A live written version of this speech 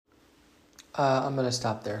I'm going to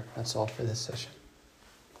stop there. That's all for this session.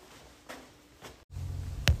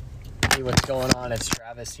 Hey, what's going on? It's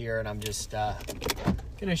Travis here, and I'm just going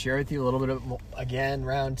to share with you a little bit of, again,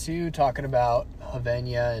 round 2, talking about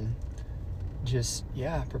Hovenia and just,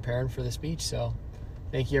 preparing for the speech. So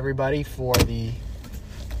thank you, everybody, for the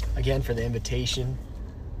invitation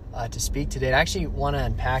to speak today. I actually want to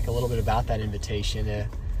unpack a little bit about that invitation.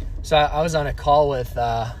 So I was on a call with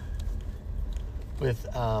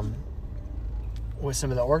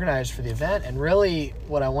some of the organizers for the event, and really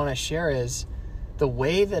what I want to share is the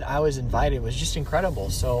way that I was invited was just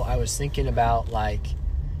incredible. So I was thinking about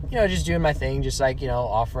just doing my thing, just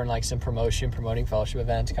offering some promoting fellowship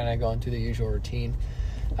events, kind of going through the usual routine.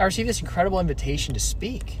 I received this incredible invitation to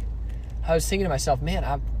speak. I was thinking to myself, man,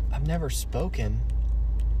 I've never spoken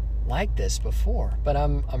like this before, but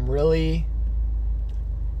I'm really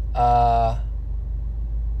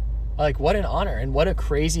what an honor and what a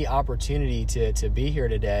crazy opportunity to be here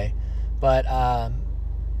today. But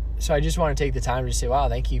so I just want to take the time to just say, wow,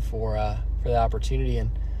 thank you for the opportunity.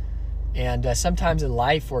 And sometimes in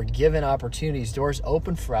life we're given opportunities, doors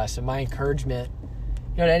open for us. And my encouragement,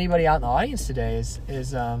 to anybody out in the audience today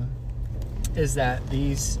is that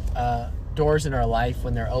these doors in our life,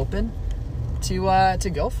 when they're open,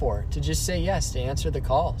 to go for it, to just say yes, to answer the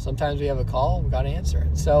call. Sometimes we have a call, we've got to answer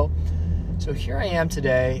it. So here I am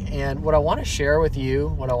today, and what I want to share with you,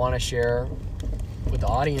 what I want to share with the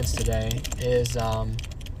audience today is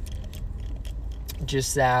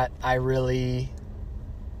just that I really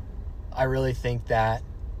think that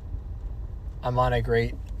I'm on a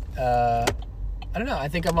great, I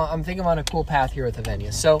think I'm on a cool path here with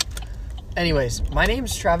Hovenia. So anyways, my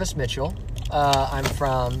name's Travis Mitchell. I'm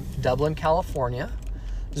from Dublin, California.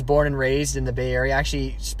 I was born and raised in the Bay Area. I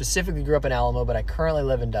actually specifically grew up in Alamo, but I currently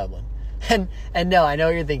live in Dublin. And no, I know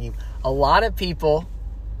what you're thinking. A lot of people,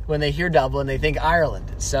 when they hear Dublin, they think Ireland.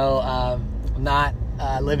 So I'm not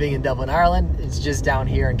living in Dublin, Ireland. It's just down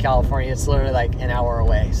here in California. It's literally like an hour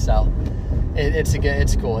away. So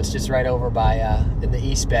it's cool. It's just right over by in the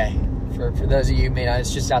East Bay. For those of you who may not,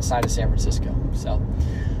 it's just outside of San Francisco. So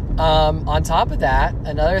on top of that,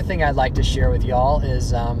 another thing I'd like to share with y'all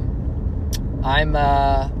is I'm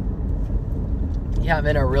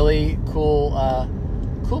in a really cool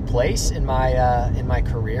place in my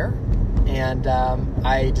career, and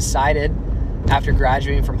I decided after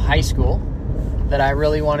graduating from high school that I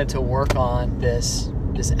really wanted to work on this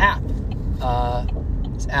app.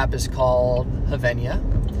 This app is called Hovenia,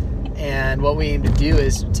 and what we aim to do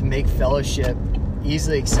is to make fellowship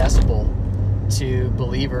easily accessible to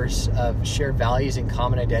believers of shared values and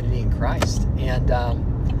common identity in Christ. And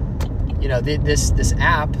this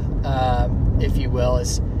app, if you will,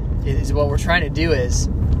 is what we're trying to do is.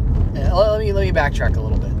 Let me backtrack a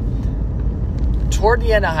little bit. Toward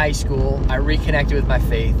the end of high school, I reconnected with my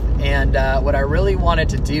faith, and what I really wanted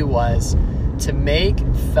to do was to make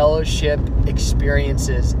fellowship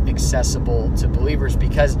experiences accessible to believers,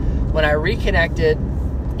 because when I reconnected,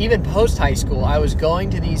 even post high school, I was going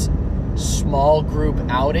to these small group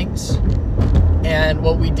outings, and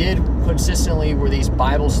what we did consistently were these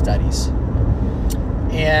Bible studies,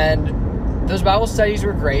 and those Bible studies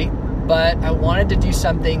were great, but I wanted to do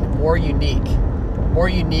something more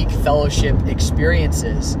unique fellowship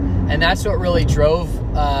experiences. And that's what really drove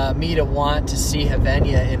me to want to see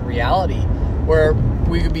Hovenia in reality, where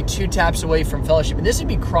we could be 2 taps away from fellowship. And this would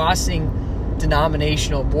be crossing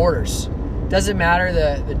denominational borders. Doesn't matter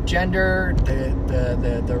the gender,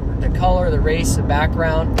 the color, the race, the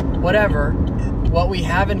background, whatever. What we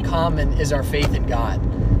have in common is our faith in God.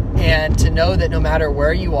 And to know that no matter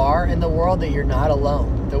where you are in the world, that you're not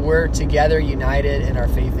alone, that we're together united in our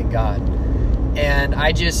faith in God. And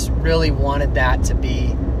I just really wanted that to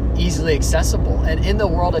be easily accessible. And in the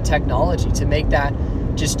world of technology, to make that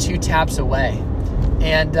just 2 taps away.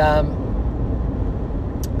 And I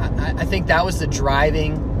think that was the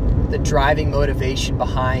driving motivation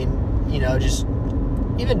behind, just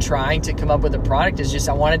even trying to come up with a product, is just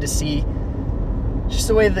I wanted to see just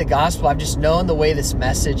the way that the gospel, I've just known the way this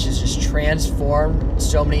message has just transformed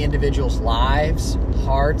so many individuals' lives,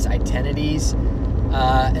 hearts, identities,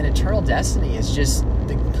 and eternal destiny. Is just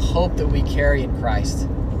the hope that we carry in Christ.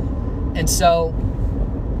 And so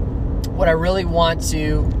what I really want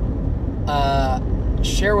to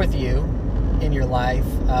share with you in your life,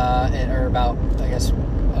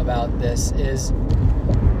 about this, is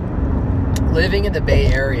living in the Bay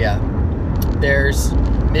Area. There's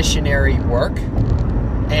missionary work,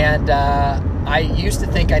 and I used to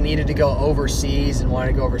think I needed to go overseas and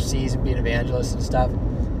wanted to go overseas and be an evangelist and stuff,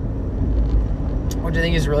 which I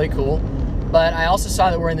think is really cool. But I also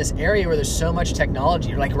saw that we're in this area where there's so much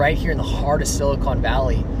technology, like right here in the heart of Silicon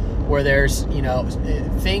Valley, where there's,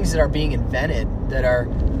 things that are being invented that are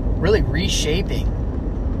really reshaping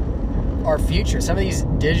our future. Some of these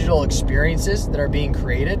digital experiences that are being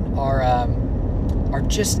created are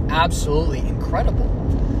just absolutely incredible.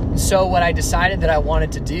 So what I decided that I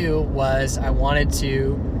wanted to do was I wanted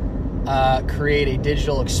to create a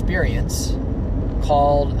digital experience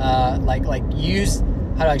called how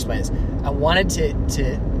do I explain this? I wanted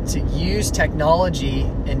to use technology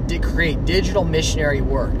and create digital missionary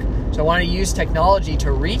work. So I wanted to use technology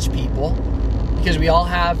to reach people, because we all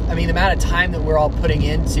have, the amount of time that we're all putting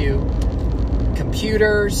into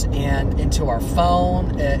computers and into our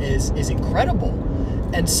phone is incredible.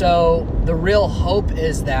 And so the real hope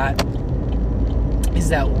is that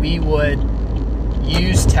we would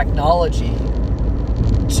use technology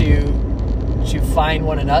to find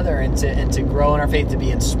one another and to grow in our faith, to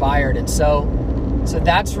be inspired. And so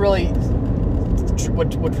that's really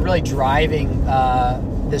what's really driving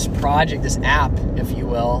this project, this app, if you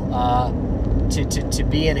will, to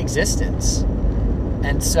be in existence.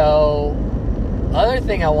 And so other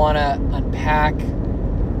thing I want to unpack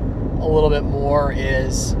a little bit more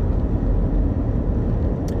is,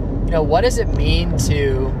 what does it mean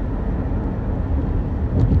to,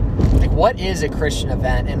 what is a Christian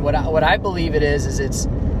event? And what I believe it is it's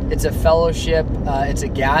a fellowship, it's a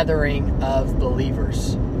gathering of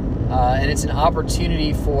believers, and it's an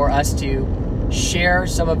opportunity for us to share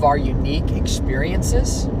some of our unique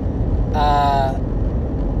experiences,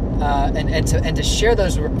 and to share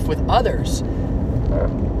those with others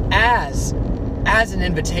as an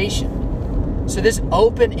invitation. So this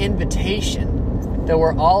open invitation that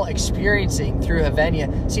we're all experiencing through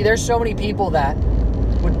Havenia. See, there's so many people that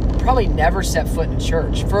would probably never set foot in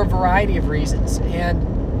church for a variety of reasons.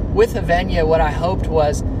 And with Havenia, what I hoped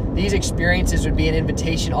was these experiences would be an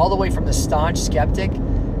invitation all the way from the staunch skeptic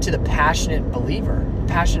to the passionate believer,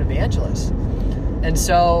 passionate evangelist. And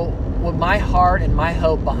so what my heart and my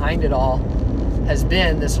hope behind it all has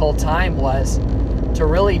been this whole time was to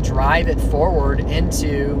really drive it forward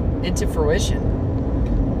into fruition.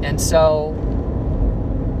 And so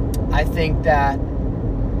I think that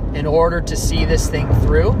in order to see this thing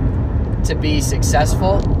through, to be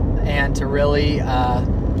successful, and to really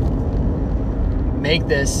make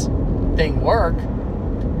this thing work,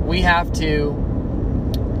 we have to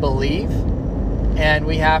believe, and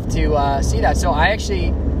we have to see that. So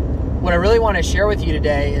what I really want to share with you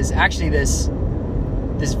today is actually this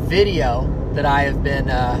video that I have been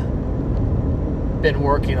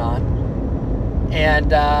working on,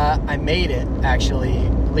 and I made it actually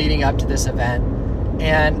leading up to this event.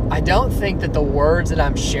 And I don't think that the words that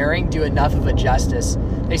I'm sharing do enough of a justice.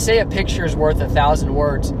 They say a picture is worth 1,000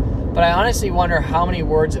 words, but I honestly wonder how many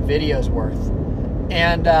words a video is worth.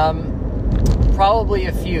 And probably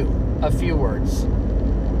a few words,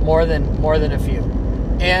 more than a few.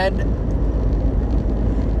 And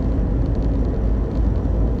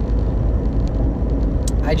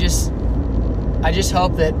I just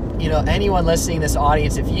hope that anyone listening in this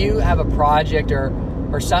audience, if you have a project or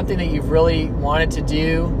something that you've really wanted to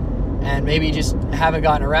do and maybe just haven't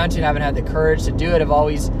gotten around to, haven't had the courage to do it, have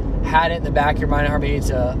always had it in the back of your mind and heart. Maybe it's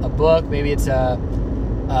a book, maybe it's a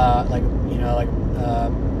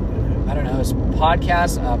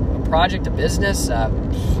podcast, a project, a business, an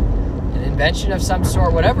invention of some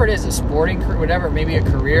sort, whatever it is, a sporting career, whatever, maybe a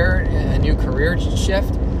career, a new career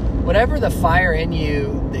shift, whatever the fire in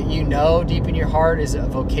you that deep in your heart is a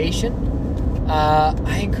vocation.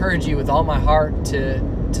 I encourage you with all my heart to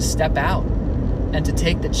step out and to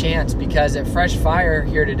take the chance, because at Fresh Fire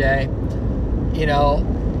here today,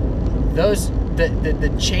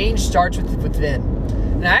 the change starts within.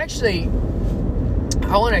 And I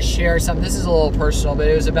want to share something. This is a little personal, but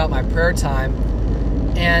it was about my prayer time.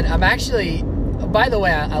 And I'm actually, by the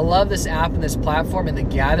way, I love this app and this platform and the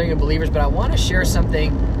gathering of believers, but I want to share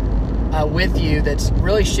something with you that's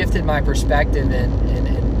really shifted my perspective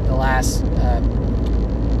in the last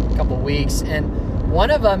couple weeks. And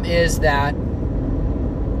one of them is that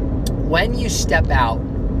when you step out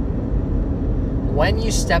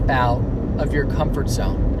of your comfort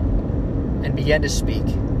zone and begin to speak,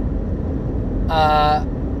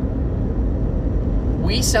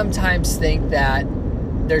 we sometimes think that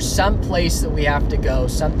there's some place that we have to go,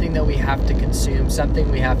 something that we have to consume,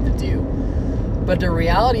 something we have to do. But the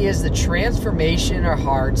reality is the transformation in our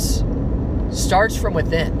hearts starts from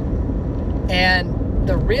within. And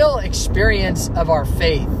the real experience of our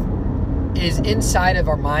faith is inside of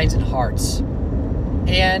our minds and hearts.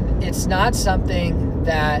 And it's not something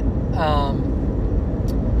that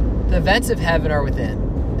the events of heaven are within.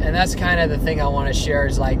 And that's kind of the thing I want to share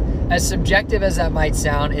is like, as subjective as that might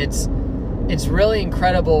sound, it's really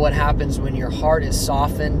incredible what happens when your heart is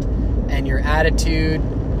softened and your attitude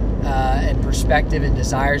and perspective and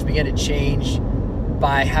desires begin to change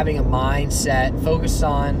by having a mindset focused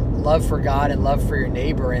on love for God and love for your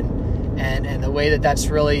neighbor, and the way that's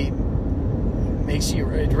really makes you,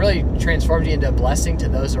 it really transforms you into a blessing to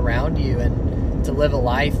those around you, and to live a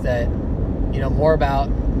life that, more about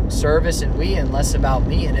service and less about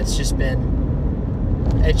me. And it's just been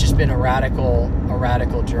a radical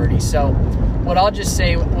journey. So what I'll just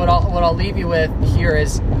say, what I'll leave you with here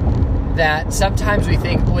is that sometimes we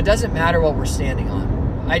think, well, it doesn't matter what we're standing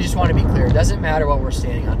on. I just want to be clear. It doesn't matter what we're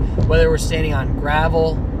standing on, whether we're standing on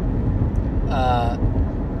gravel,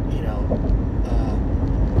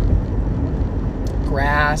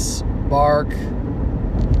 grass, bark,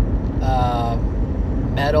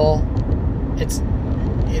 metal.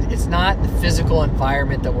 It's not the physical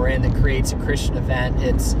environment that we're in that creates a Christian event.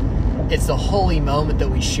 It's the holy moment that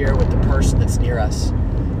we share with the person that's near us.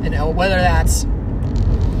 And whether that's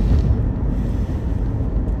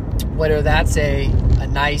a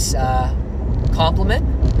nice compliment,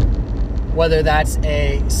 whether that's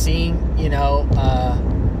a scene,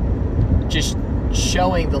 just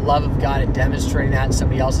showing the love of God and demonstrating that in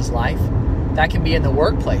somebody else's life. That can be in the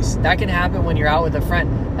workplace. That can happen when you're out with a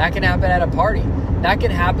friend. That can happen at a party. That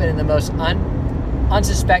can happen in the most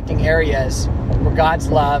unsuspecting areas where God's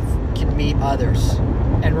love can meet others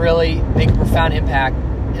and really make a profound impact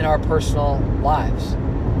in our personal lives.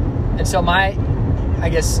 And so I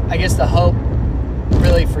guess the hope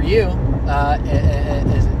really for you,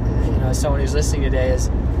 as someone who's listening today, is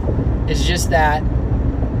just that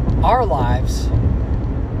our lives,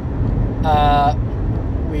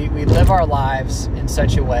 we live our lives in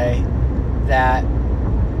such a way that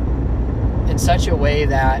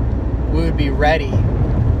we would be ready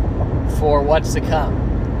for what's to come,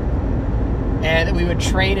 and that we would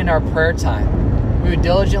train in our prayer time. We would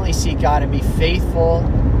diligently seek God and be faithful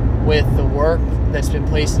with the work that's been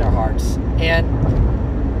placed in our hearts. And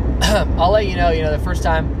I'll let you know, the first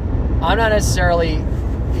time, I'm not necessarily,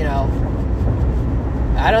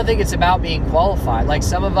 I don't think it's about being qualified. Like,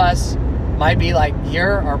 some of us might be like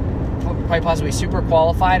here, or quite possibly super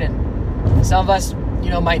qualified, and some of us,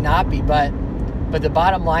 might not be, but the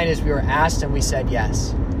bottom line is we were asked and we said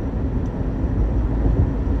yes.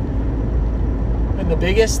 And the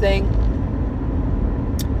biggest thing,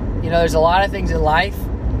 there's a lot of things in life,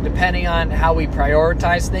 depending on how we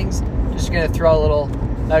prioritize things. Just going to throw a little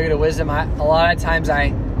nugget of wisdom. A lot of times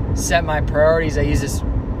I set my priorities. I use this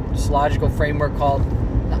logical framework called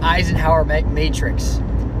the Eisenhower matrix.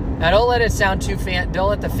 Now, don't let it sound too don't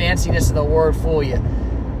let the fanciness of the word fool you.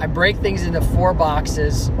 I break things into 4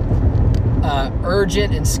 boxes: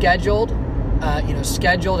 urgent and scheduled,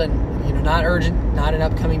 scheduled and not urgent, not an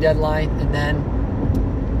upcoming deadline, and then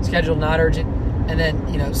scheduled, not urgent, and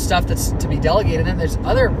then stuff that's to be delegated. And then there's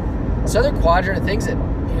other quadrant of things that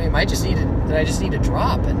you might just need that I just need to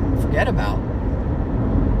drop and forget about.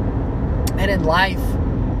 And in life,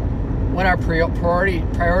 when our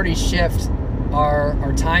priorities shift,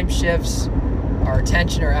 our time shifts, our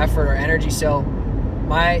attention, our effort, our energy. So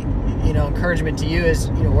my encouragement to you is,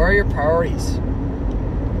 where are your priorities?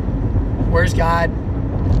 Where's God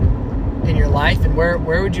in your life, and where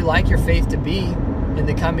would you like your faith to be in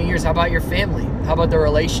the coming years? How about your family? How about the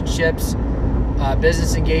relationships,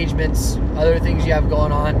 business engagements, other things you have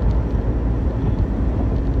going on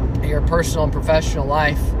in your personal and professional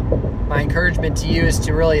life? My encouragement to you is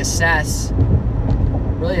to really assess,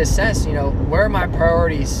 where are my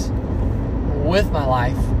priorities with my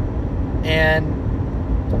life, and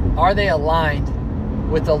are they aligned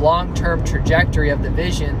with the long-term trajectory of the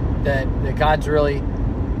vision that God's really,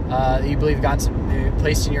 that you believe God's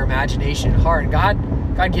placed in your imagination and heart? And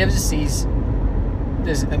God gives us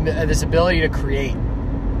this ability to create.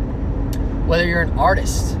 Whether you're an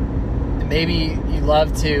artist, and maybe you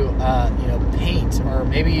love to paint, or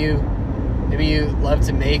maybe you love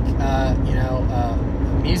to make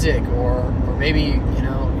music, or maybe you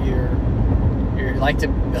like to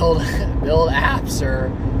build apps,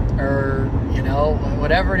 or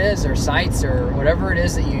whatever it is, or sites, or whatever it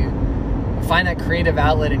is that you find that creative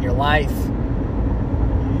outlet in your life.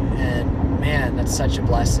 And man, that's such a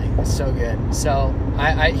blessing. It's so good. So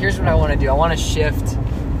I here's what I want to do. I want to shift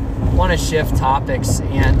topics,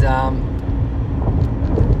 and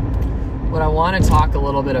what I want to talk a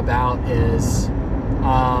little bit about is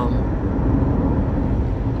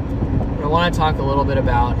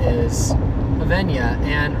Avenia,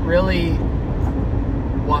 and really,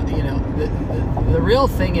 what the real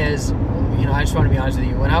thing is, I just want to be honest with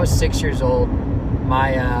you. When I was 6 years old,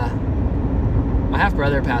 my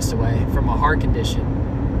half-brother passed away from a heart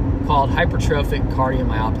condition called hypertrophic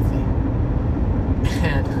cardiomyopathy.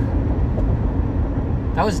 And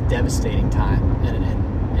that was a devastating time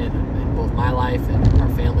in both my life and our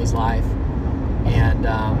family's life. And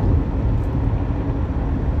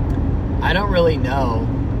I don't really know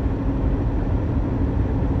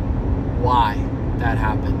why that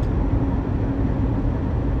happened.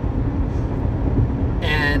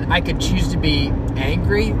 And I could choose to be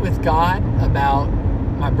angry with God about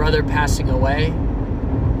my brother passing away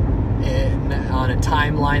on a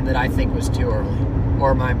timeline that I think was too early,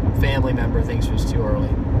 or my family member thinks was too early.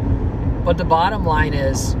 But the bottom line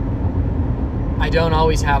is, I don't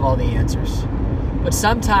always have all the answers. But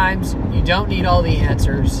sometimes you don't need all the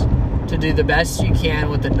answers to do the best you can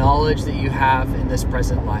with the knowledge that you have in this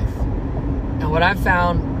present life. And what I've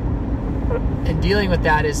found in dealing with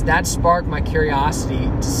that is that sparked my curiosity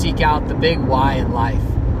to seek out the big why in life.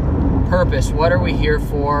 Purpose. What are we here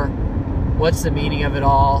for? What's the meaning of it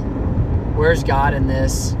all? Where's God in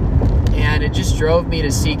this? And it just drove me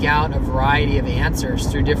to seek out a variety of answers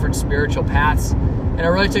through different spiritual paths. And it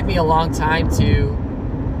really took me a long time to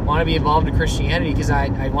want to be involved in Christianity, because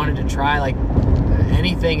I wanted to try like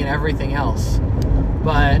anything and everything else.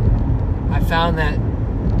 But I found that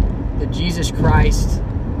the Jesus Christ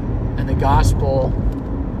and the gospel,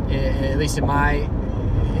 at least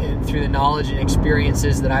through the knowledge and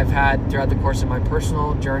experiences that I've had throughout the course of my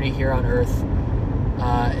personal journey here on earth,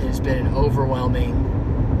 has been an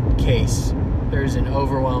overwhelming case. There's an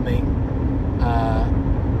overwhelming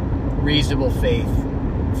reasonable faith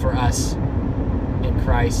for us in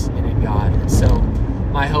Christ and in God. And so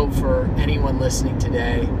my hope for anyone listening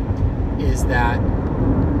today is that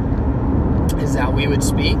we would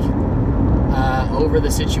speak over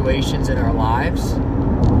the situations in our lives,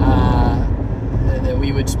 that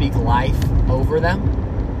we would speak life over them,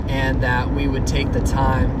 and that we would take the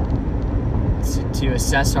time to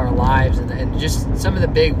assess our lives and just some of the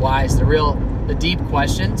big whys, the deep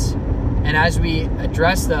questions, and as we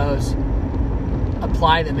address those,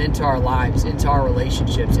 apply them into our lives, into our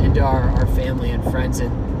relationships, into our family and friends.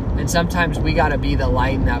 And sometimes we got to be the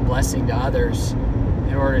light and that blessing to others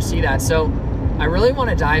in order to see that. So I really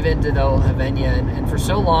want to dive into the Hovenia. And for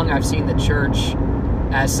so long, I've seen the church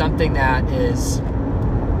as something that is,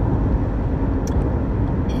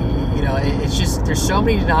 it's just, there's so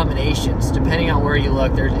many denominations, depending on where you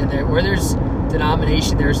look. Where there's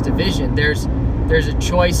denomination, there's division. There's a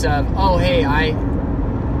choice of, oh, hey,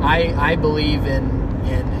 I believe in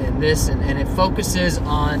this, and it focuses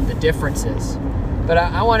on the differences. But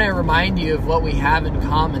I want to remind you of what we have in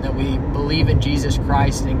common, that we believe in Jesus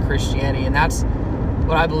Christ and in Christianity, and that's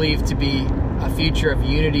what I believe to be a future of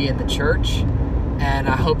unity in the church. And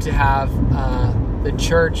I hope to have the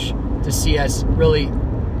church to see us really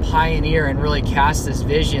pioneer and really cast this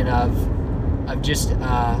vision of just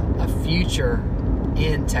a future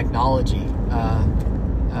in technology.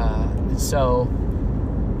 So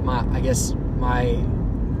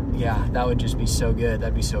that would just be so good.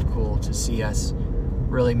 That'd be so cool to see us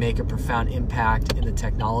really make a profound impact in the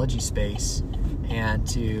technology space, and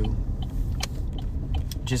to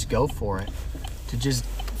just go for it, to just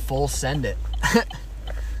full send it.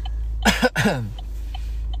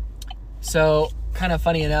 So, kind of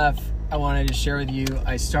funny enough, I wanted to share with you,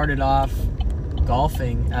 I started off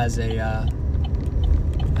golfing as a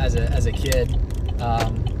kid,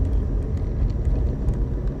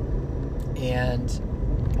 and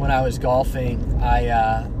when I was golfing,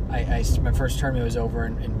 my first tournament was over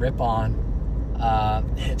in Ripon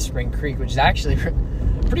at Spring Creek, which is actually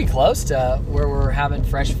pretty close to where we're having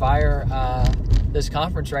Fresh Fire, this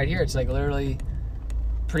conference right here. It's like literally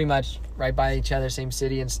pretty much right by each other, same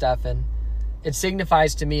city and stuff, and it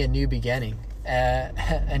signifies to me a new beginning,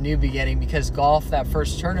 because golf, that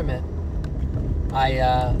first tournament,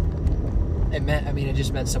 it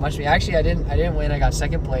just meant so much to me. Actually, I didn't win. I got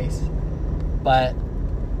second place, but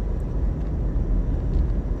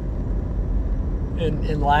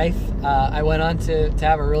in life, I went on to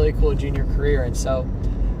have a really cool junior career. And so,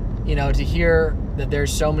 to hear that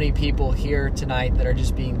there's so many people here tonight that are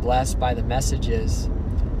just being blessed by the messages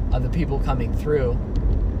of the people coming through,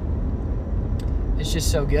 it's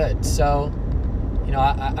just so good. So,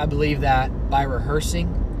 I believe that by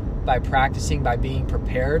rehearsing, by practicing, by being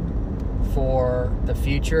prepared for the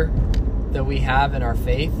future that we have in our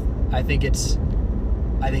faith, I think it's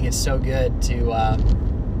so good to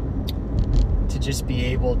just be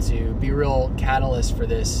able to be real catalyst for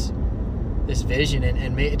this vision,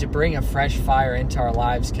 and to bring a fresh fire into our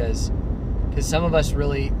lives, because some of us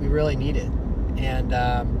really need it. And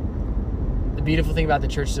the beautiful thing about the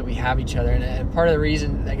church is that we have each other, and part of the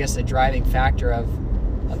reason, I guess, the driving factor of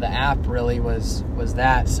the app really was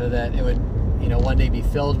that, so that it would, one day be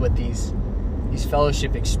filled with these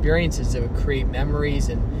fellowship experiences that would create memories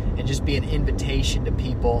and just be an invitation to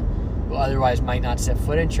people who otherwise might not set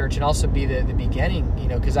foot in church, and also be the beginning,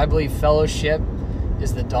 because I believe fellowship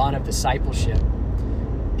is the dawn of discipleship,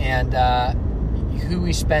 and who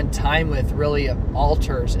we spend time with really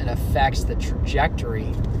alters and affects the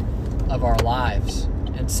trajectory of our lives.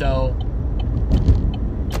 And so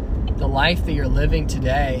the life that you're living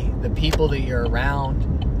today, the people that you're around,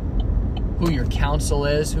 who your counsel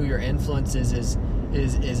is, who your influence is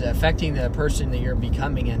affecting the person that you're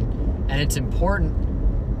becoming. And it's important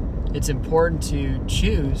to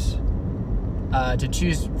choose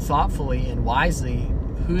thoughtfully and wisely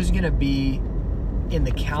who's going to be in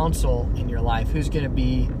the counsel in your life, who's going to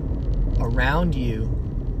be around you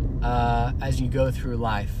as you go through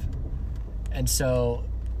life. And so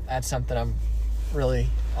that's something I'm really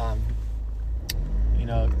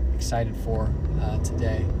excited for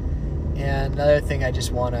today. And another thing I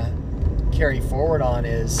just want to carry forward on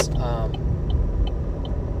is I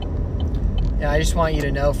just want you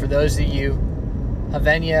to know, for those of you,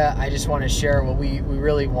 Havenia, I just want to share what we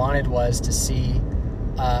really wanted was to see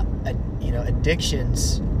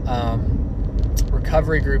addictions,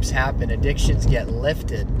 recovery groups happen, addictions get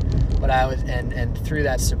lifted, but and through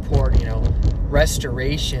that support,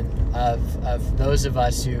 restoration of those of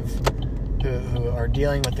us who are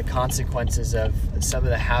dealing with the consequences of some of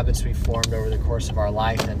the habits we formed over the course of our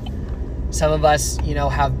life. And some of us,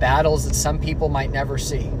 have battles that some people might never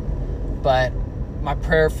see. But my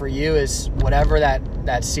prayer for you is whatever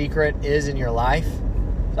that secret is in your life.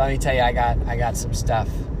 So let me tell you, I got some stuff.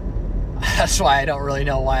 That's why I don't really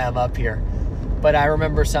know why I'm up here. But I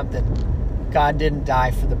remember something. God didn't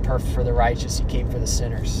die for the righteous. He came for the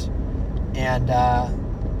sinners. And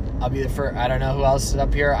I'll be the first. I don't know who else is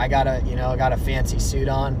up here. I got a fancy suit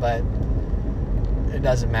on, but it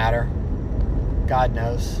doesn't matter. God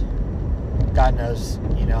knows. God knows,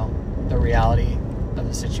 the reality of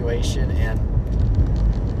the situation, and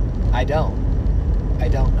I don't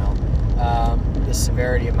know the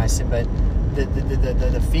severity of my sin, but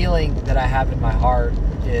the feeling that I have in my heart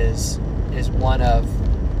is one of,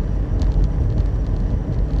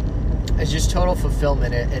 it's just total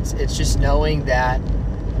fulfillment. It's just knowing that,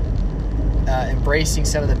 embracing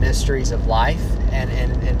some of the mysteries of life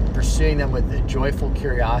and pursuing them with a joyful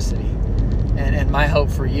curiosity. And my hope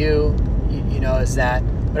for you, is that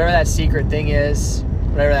whatever that secret thing is,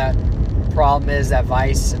 whatever that problem is, that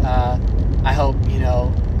vice, I hope,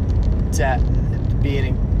 to be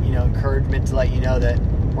an encouragement to let you know that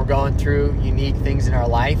we're going through unique things in our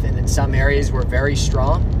life, and in some areas we're very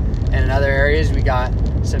strong, and in other areas we got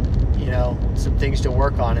some things to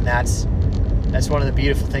work on, and that's one of the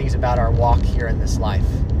beautiful things about our walk here in this life.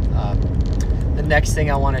 The next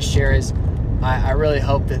thing I want to share is I really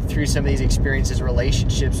hope that through some of these experiences,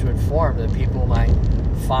 relationships would form, that people might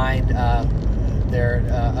find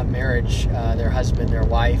a marriage, their husband, their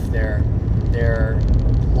wife, their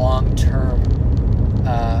long-term,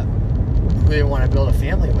 who they want to build a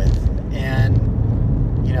family with. And,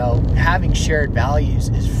 having shared values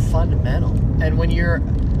is fundamental. And when you're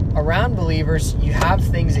around believers, you have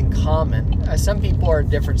things in common. Some people are at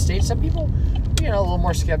different stages. Some people, a little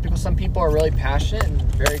more skeptical. Some people are really passionate and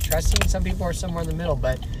very trusting. Some people are somewhere in the middle.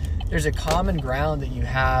 But there's a common ground that you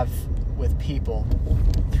have with people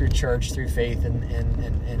through church, through faith, and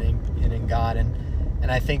in God.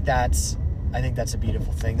 And I think that's a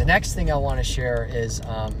beautiful thing. The next thing I want to share is,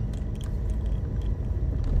 oh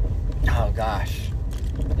gosh,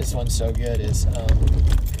 this one's so good. Is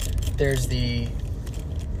there's the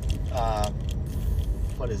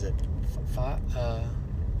what is it?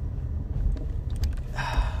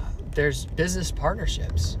 There's business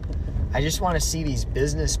partnerships. I just want to see these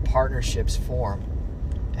business partnerships form,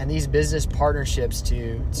 and these business partnerships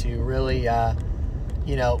to really, how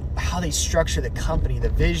they structure the company, the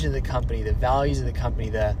vision of the company, the values of the company,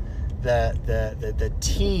 the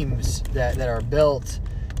teams that are built.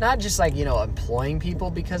 Not just like, employing people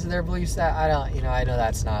because of their beliefs. That I know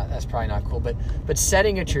that's probably not cool, but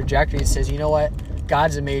setting a trajectory that says, you know what,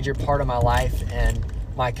 God's a major part of my life, and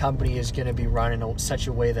my company is going to be run in such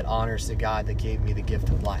a way that honors the God that gave me the gift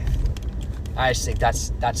of life. I just think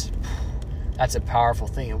that's a powerful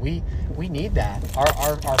thing, and we need that.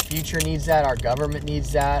 Our future needs that. Our government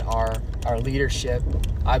needs that. Our leadership,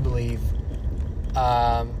 I believe,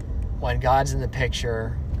 when God's in the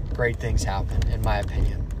picture, great things happen, in my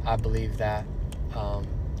opinion. I believe that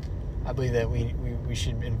I believe that we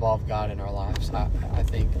should involve God in our lives. I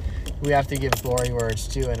think we have to give glory where it's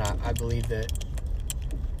due, and I believe that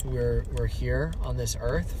we're here on this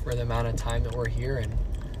earth for the amount of time that we're here,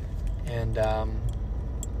 and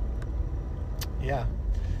yeah.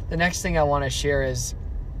 The next thing I want to share is,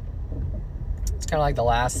 it's kind of like the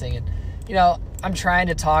last thing, and I'm trying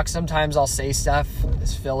to talk. Sometimes I'll say stuff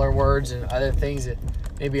as filler words and other things that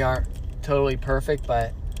maybe aren't totally perfect,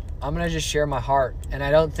 but I'm going to just share my heart. And I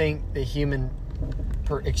don't think the human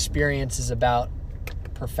experience is about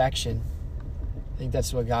perfection. I think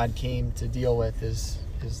that's what God came to deal with is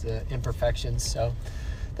the imperfections. So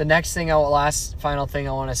the next thing, final thing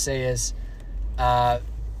I want to say is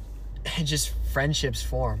just friendships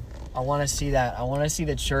form. I want to see that. I want to see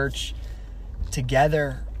the church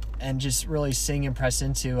together and just really sing and press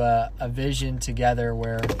into a vision together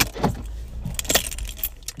where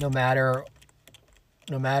no matter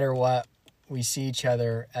what, we see each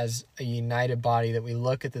other as a united body, that we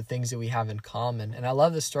look at the things that we have in common. And I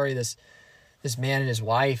love the story of this man and his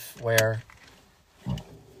wife where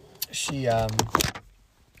she